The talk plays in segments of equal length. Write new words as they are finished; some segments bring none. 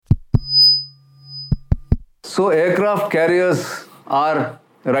So aircraft carriers are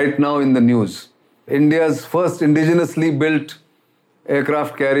right now in the news. India's first indigenously built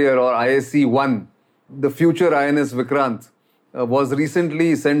aircraft carrier, or IAC-1, the future INS Vikrant, was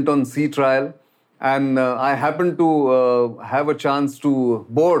recently sent on sea trial, and I happened to have a chance to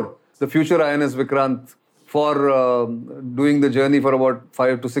board the future INS Vikrant for doing the journey for about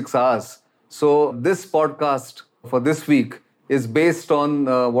 5 to 6 hours. So this podcast for this week is based on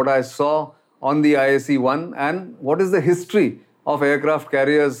what I saw on the IAC-1 and what is the history of aircraft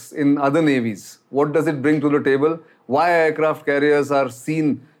carriers in other navies. What does it bring to the table? Why aircraft carriers are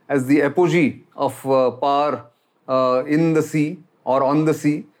seen as the apogee of power in the sea or on the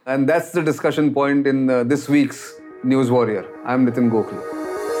sea. And that's the discussion point in this week's News Warrior. I'm Nitin Gokhale.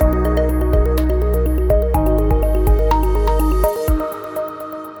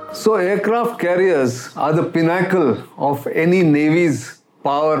 So aircraft carriers are the pinnacle of any navy's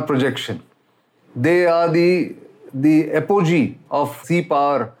power projection. They are the apogee of sea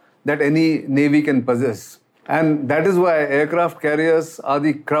power that any navy can possess. And that is why aircraft carriers are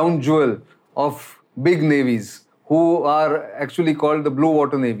the crown jewel of big navies, who are actually called the blue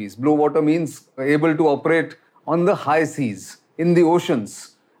water navies. Blue water means able to operate on the high seas, in the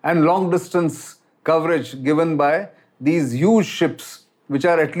oceans, and long distance coverage given by these huge ships, which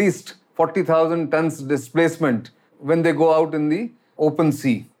are at least 40,000 tons displacement when they go out in the open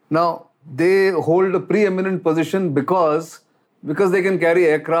sea. Now, they hold a preeminent position because they can carry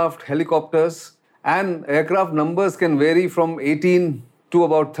aircraft, helicopters, and aircraft numbers can vary from 18 to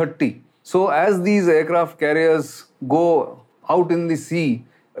about 30. So as these aircraft carriers go out in the sea,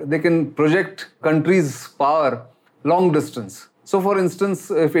 they can project countries' power long distance. So for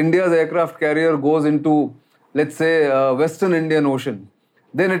instance, if India's aircraft carrier goes into, let's say, Western Indian Ocean,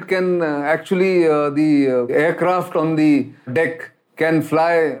 then it can the aircraft on the deck can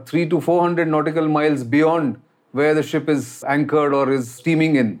fly 300 to 400 nautical miles beyond where the ship is anchored or is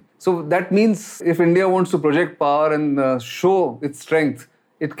steaming in. So that means if India wants to project power and show its strength,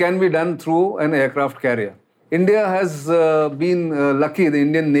 it can be done through an aircraft carrier. India has been lucky, the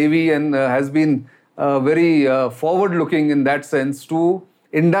Indian Navy, and has been very forward-looking in that sense to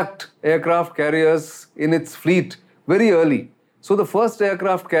induct aircraft carriers in its fleet very early. So the first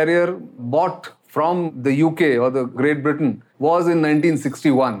aircraft carrier bought from the UK or the Great Britain was in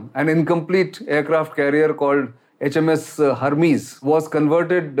 1961. An incomplete aircraft carrier called HMS Hermes was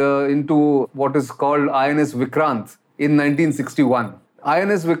converted into what is called INS Vikrant in 1961.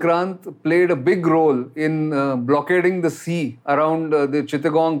 INS Vikrant played a big role in blockading the sea around the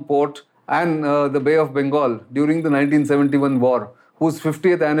Chittagong port and the Bay of Bengal during the 1971 war, whose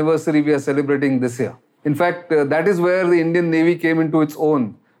 50th anniversary we are celebrating this year. In fact, that is where the Indian Navy came into its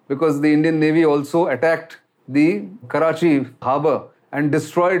own, because the Indian Navy also attacked the Karachi harbour and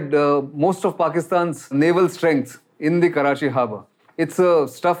destroyed most of Pakistan's naval strength in the Karachi harbour. It's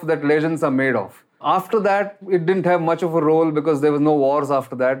stuff that legends are made of. After that, it didn't have much of a role because there was no wars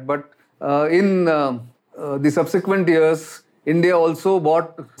after that. But in the subsequent years, India also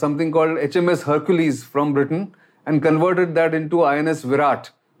bought something called HMS Hercules from Britain and converted that into INS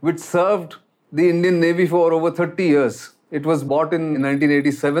Virat, which served the Indian Navy for over 30 years. It was bought in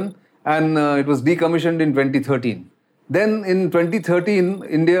 1987 and it was decommissioned in 2013. Then in 2013,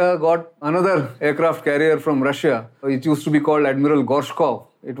 India got another aircraft carrier from Russia. It used to be called Admiral Gorshkov.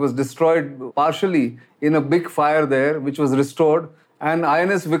 It was destroyed partially in a big fire there, which was restored, and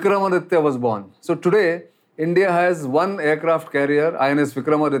INS Vikramaditya was born. So today, India has one aircraft carrier, INS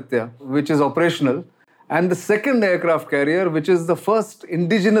Vikramaditya, which is operational, and the second aircraft carrier, which is the first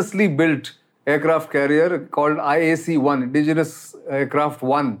indigenously built aircraft carrier called IAC-1, Indigenous Aircraft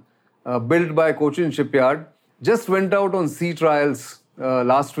 1, built by Cochin Shipyard, just went out on sea trials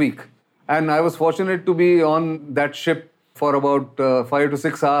last week. And I was fortunate to be on that ship for about 5 to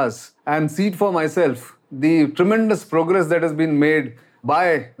 6 hours and see it for myself the tremendous progress that has been made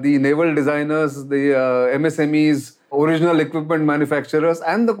by the naval designers, the MSMEs, original equipment manufacturers,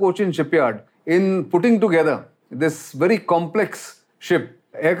 and the Cochin Shipyard in putting together this very complex ship.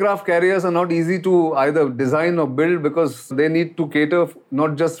 Aircraft carriers are not easy to either design or build because they need to cater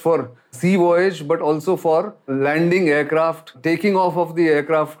not just for sea voyage but also for landing aircraft, taking off of the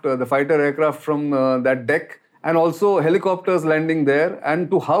aircraft, the fighter aircraft from that deck, and also helicopters landing there, and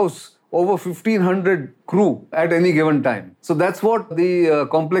to house over 1,500 crew at any given time. So that's what the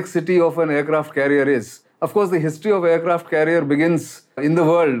complexity of an aircraft carrier is. Of course, the history of aircraft carrier begins in the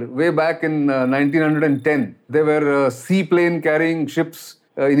world way back in 1910. There were seaplane carrying ships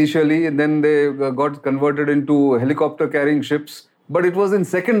initially, and then they got converted into helicopter carrying ships. But it was in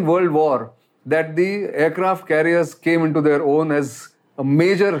Second World War that the aircraft carriers came into their own as a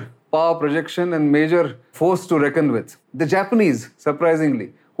major power projection and major force to reckon with. The Japanese,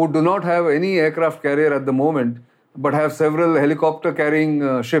 surprisingly, who do not have any aircraft carrier at the moment, but have several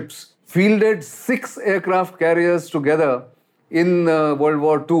helicopter-carrying ships, fielded 6 aircraft carriers together in World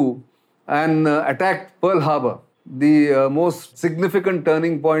War II and attacked Pearl Harbor, the most significant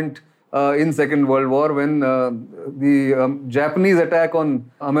turning point in Second World War, when the Japanese attack on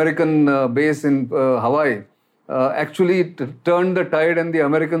American base in Hawaii actually turned the tide and the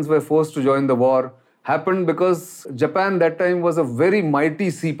Americans were forced to join the war. Happened because Japan that time was a very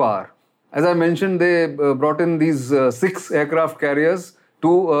mighty sea power. As I mentioned, they brought in these 6 aircraft carriers to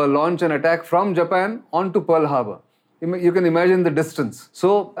launch an attack from Japan onto Pearl Harbor. You can imagine the distance.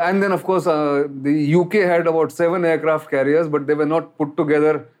 So, and then of course, the UK had about 7 aircraft carriers, but they were not put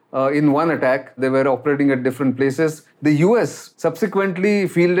together in one attack. They were operating at different places. The US subsequently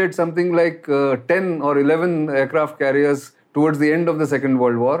fielded something like 10 or 11 aircraft carriers towards the end of the Second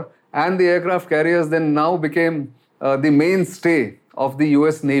World War. And the aircraft carriers then now became the mainstay of the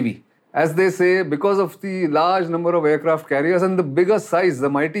US Navy. As they say, because of the large number of aircraft carriers and the bigger size, the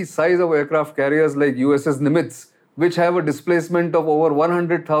mighty size of aircraft carriers like USS Nimitz, which have a displacement of over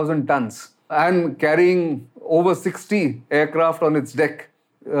 100,000 tons and carrying over 60 aircraft on its deck,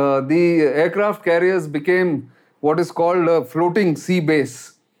 the aircraft carriers became what is called a floating sea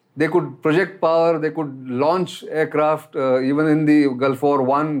base. They could project power, they could launch aircraft even in the Gulf War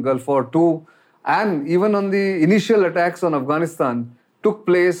I, Gulf War II, and even on the initial attacks on Afghanistan took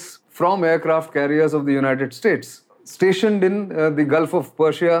place from aircraft carriers of the United States, stationed in the Gulf of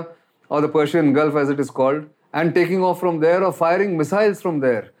Persia, or the Persian Gulf as it is called, and taking off from there or firing missiles from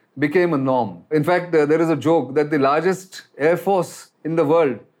there became a norm. In fact, there is a joke that the largest air force in the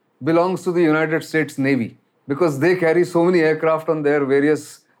world belongs to the United States Navy because they carry so many aircraft on their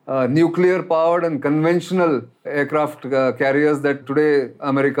various nuclear-powered and conventional aircraft carriers that today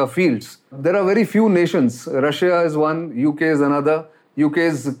America fields. There are very few nations. Russia is one, UK is another.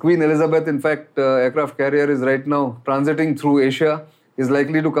 UK's Queen Elizabeth, in fact, aircraft carrier is right now transiting through Asia, is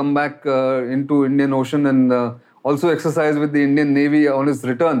likely to come back into Indian Ocean and also exercise with the Indian Navy on its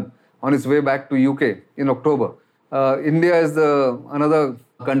return, on its way back to UK in October. India is another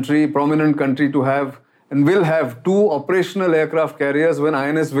country, prominent country to have and will have 2 operational aircraft carriers when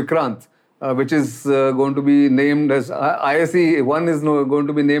INS Vikrant, which is going to be named as ISE-1 is going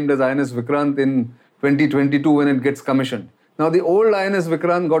to be named as INS Vikrant in 2022 when it gets commissioned. Now, the old INS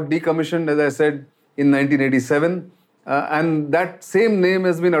Vikrant got decommissioned, as I said, in 1987, and that same name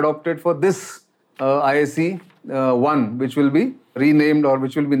has been adopted for this ISE-1, which will be renamed or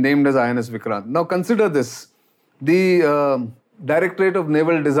which will be named as INS Vikrant. Now, consider this. The Directorate of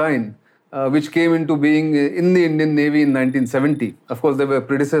Naval Design, which came into being in the Indian Navy in 1970. Of course, there were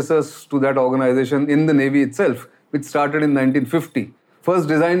predecessors to that organization in the Navy itself, which started in 1950. First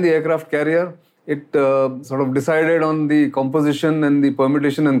designed the aircraft carrier. It sort of decided on the composition and the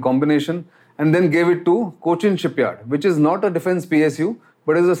permutation and combination, and then gave it to Cochin Shipyard, which is not a defense PSU,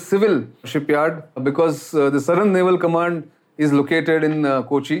 but is a civil shipyard because the Southern Naval Command is located in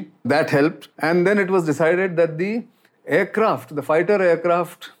Kochi. That helped. And then it was decided that the aircraft, the fighter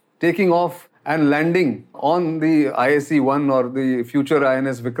aircraft taking off and landing on the ISE-1 or the future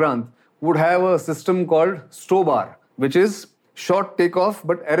INS Vikrant would have a system called STOBAR, which is short takeoff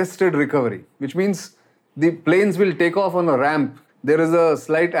but arrested recovery, which means the planes will take off on a ramp. There is a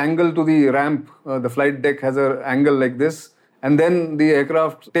slight angle to the ramp. The flight deck has an angle like this, and then the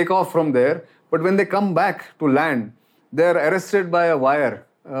aircraft take off from there. But when they come back to land, they are arrested by a wire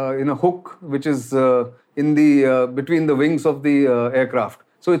in a hook, which is in the between the wings of the aircraft.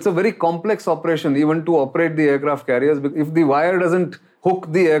 So it's a very complex operation, even to operate the aircraft carriers. If the wire doesn't hook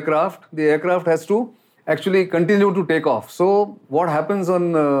the aircraft has to actually continue to take off. So what happens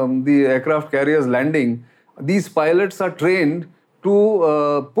on the aircraft carriers landing, these pilots are trained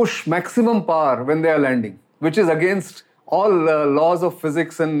to push maximum power when they are landing, which is against all laws of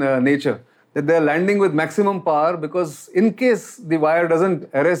physics and nature, that they are landing with maximum power because in case the wire doesn't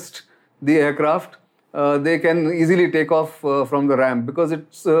arrest the aircraft, they can easily take off from the ramp because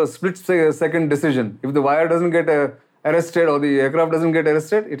it's a split-second decision. If the wire doesn't get arrested or the aircraft doesn't get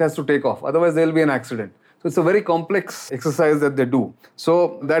arrested, it has to take off. Otherwise, there will be an accident. So it's a very complex exercise that they do.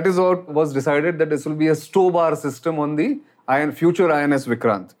 So that is what was decided, that this will be a STOBAR system on the future INS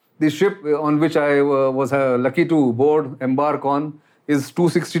Vikrant. The ship on which I was lucky to embark on, is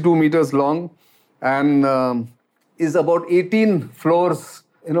 262 meters long and is about 18 floors,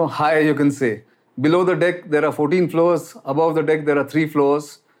 high, you can say. Below the deck, there are 14 floors. Above the deck, there are 3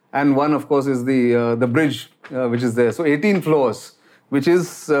 floors. And one, of course, is the bridge, which is there. So 18 floors, which is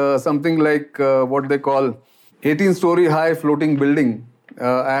something like what they call 18-story high floating building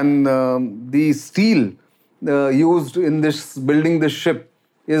and the steel used in this building this ship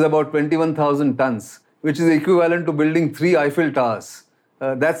is about 21,000 tons, which is equivalent to building 3 Eiffel Towers.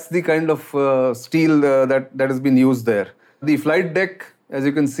 That's the kind of steel that has been used there. The flight deck, as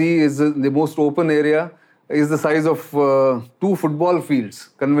you can see, is the most open area, is the size of 2 football fields,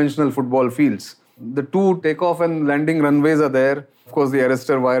 conventional football fields. The 2 takeoff and landing runways are there. Of course, the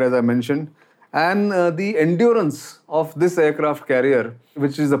arrestor wire, as I mentioned. And the endurance of this aircraft carrier,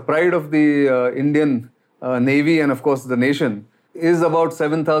 which is the pride of the Indian Navy and, of course, the nation, is about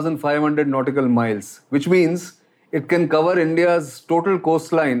 7,500 nautical miles, which means it can cover India's total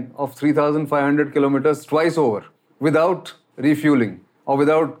coastline of 3,500 kilometers twice over without refueling or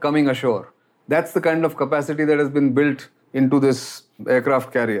without coming ashore. That's the kind of capacity that has been built into this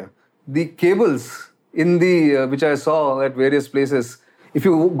aircraft carrier. The cables in the which I saw at various places, if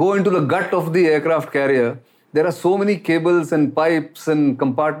you go into the gut of the aircraft carrier, there are so many cables and pipes and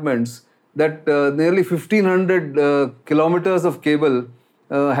compartments that nearly 1,500 kilometers of cable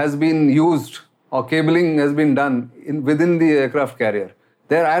has been used, or cabling has been done within the aircraft carrier.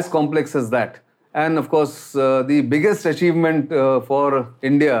 They're as complex as that. And of course, the biggest achievement for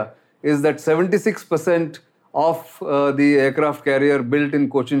India is that 76% of the aircraft carrier built in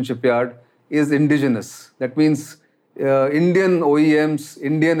Cochin Shipyard is indigenous. That means Indian OEMs,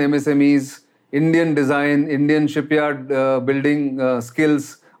 Indian MSMEs, Indian design, Indian shipyard building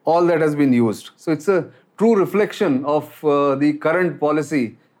skills, all that has been used. So it's a true reflection of the current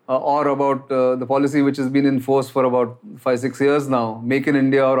policy or about the policy which has been in force for about 5-6 years now, Make in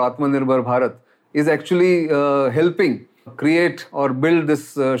India or Atmanirbhar Bharat, is actually helping create or build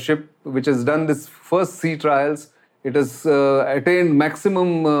this ship which has done this first sea trials. It has attained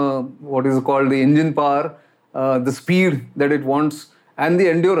maximum what is called the engine power, the speed that it wants, and the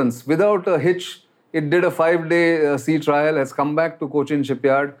endurance. Without a hitch, it did a 5-day sea trial, has come back to Cochin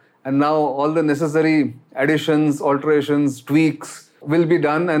Shipyard, and now all the necessary additions, alterations, tweaks will be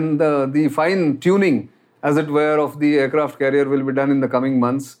done, and the fine tuning, as it were, of the aircraft carrier will be done in the coming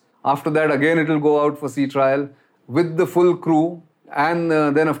months. After that, again, it will go out for sea trial with the full crew, and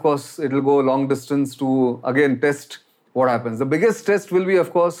then, of course, it will go long distance to, again, test what happens. The biggest test will be,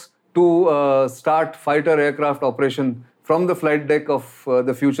 of course, to start fighter aircraft operation from the flight deck of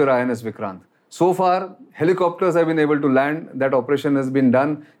the future INS Vikrant. So far, helicopters have been able to land. That operation has been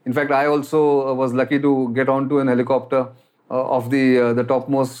done. In fact, I also was lucky to get onto an helicopter of the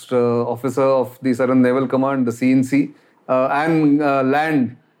topmost officer of the Southern Naval Command, the CNC, and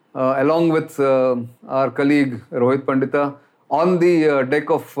land along with our colleague Rohit Pandita on the deck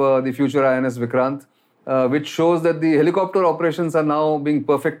of the future INS Vikrant, which shows that the helicopter operations are now being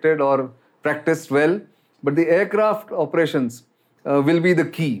perfected or practiced well, but the aircraft operations will be the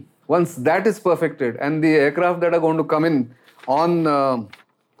key. Once that is perfected, and the aircraft that are going to come in on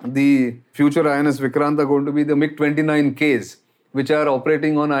the future INS Vikrant are going to be the MiG-29Ks, which are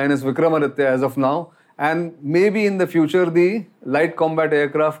operating on INS Vikramaditya as of now, and maybe in the future the light combat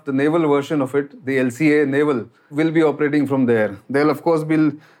aircraft, the naval version of it, the LCA Naval, will be operating from there. There will, of course, be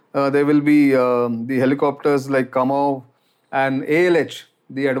the helicopters like Kamau, and ALH,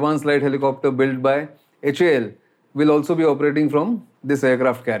 the advanced light helicopter built by HAL, will also be operating from this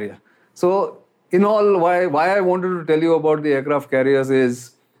aircraft carrier. So, in all, why I wanted to tell you about the aircraft carriers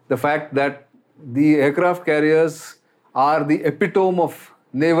is the fact that the aircraft carriers are the epitome of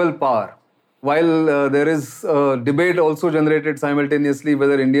naval power. While there is a debate also generated simultaneously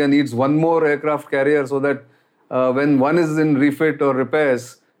whether India needs one more aircraft carrier so that when one is in refit or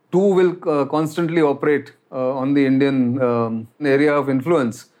repairs, 2 will constantly operate on the Indian area of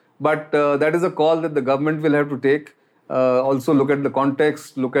influence. But that is a call that the government will have to take. Also look at the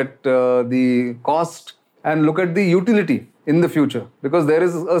context, look at the cost, and look at the utility in the future. Because there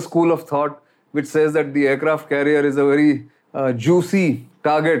is a school of thought which says that the aircraft carrier is a very juicy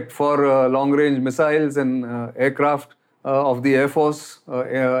target for long-range missiles and aircraft of the Air Force,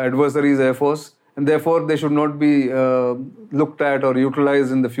 adversaries' Air Force. And therefore, they should not be looked at or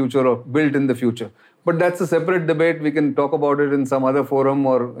utilized in the future or built in the future. But that's a separate debate. We can talk about it in some other forum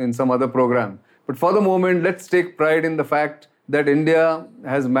or in some other program. But for the moment, let's take pride in the fact that India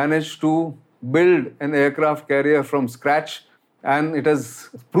has managed to build an aircraft carrier from scratch, and it has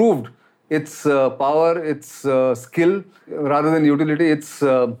proved its power, its skill, rather than utility, its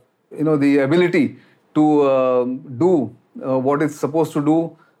the ability to do what it's supposed to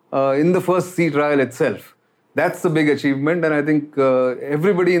do in the first sea trial itself. That's the big achievement, and I think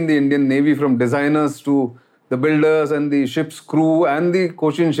everybody in the Indian Navy, from designers to the builders and the ship's crew and the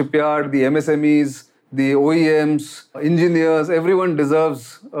Cochin Shipyard, the MSMEs, the OEMs, engineers, everyone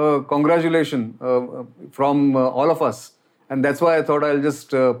deserves congratulation from all of us. And that's why I thought I'll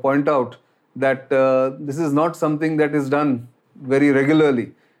just point out that this is not something that is done very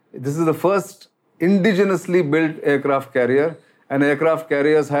regularly. This is the first indigenously built aircraft carrier, and aircraft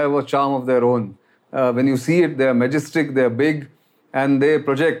carriers have a charm of their own. When you see it, they are majestic, they are big, and they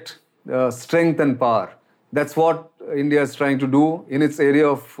project strength and power. That's what India is trying to do in its area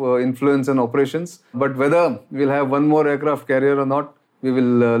of influence and operations. But whether we'll have one more aircraft carrier or not, we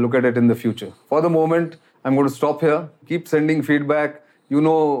will look at it in the future. For the moment, I'm going to stop here. Keep sending feedback. You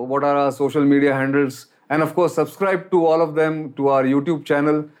know what are our social media handles. And of course, subscribe to all of them, to our YouTube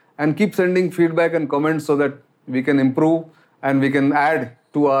channel, and keep sending feedback and comments so that we can improve and we can add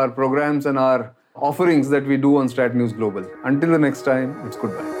to our programs and our offerings that we do on Strat News Global. Until the next time, it's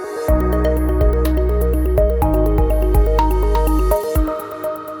goodbye.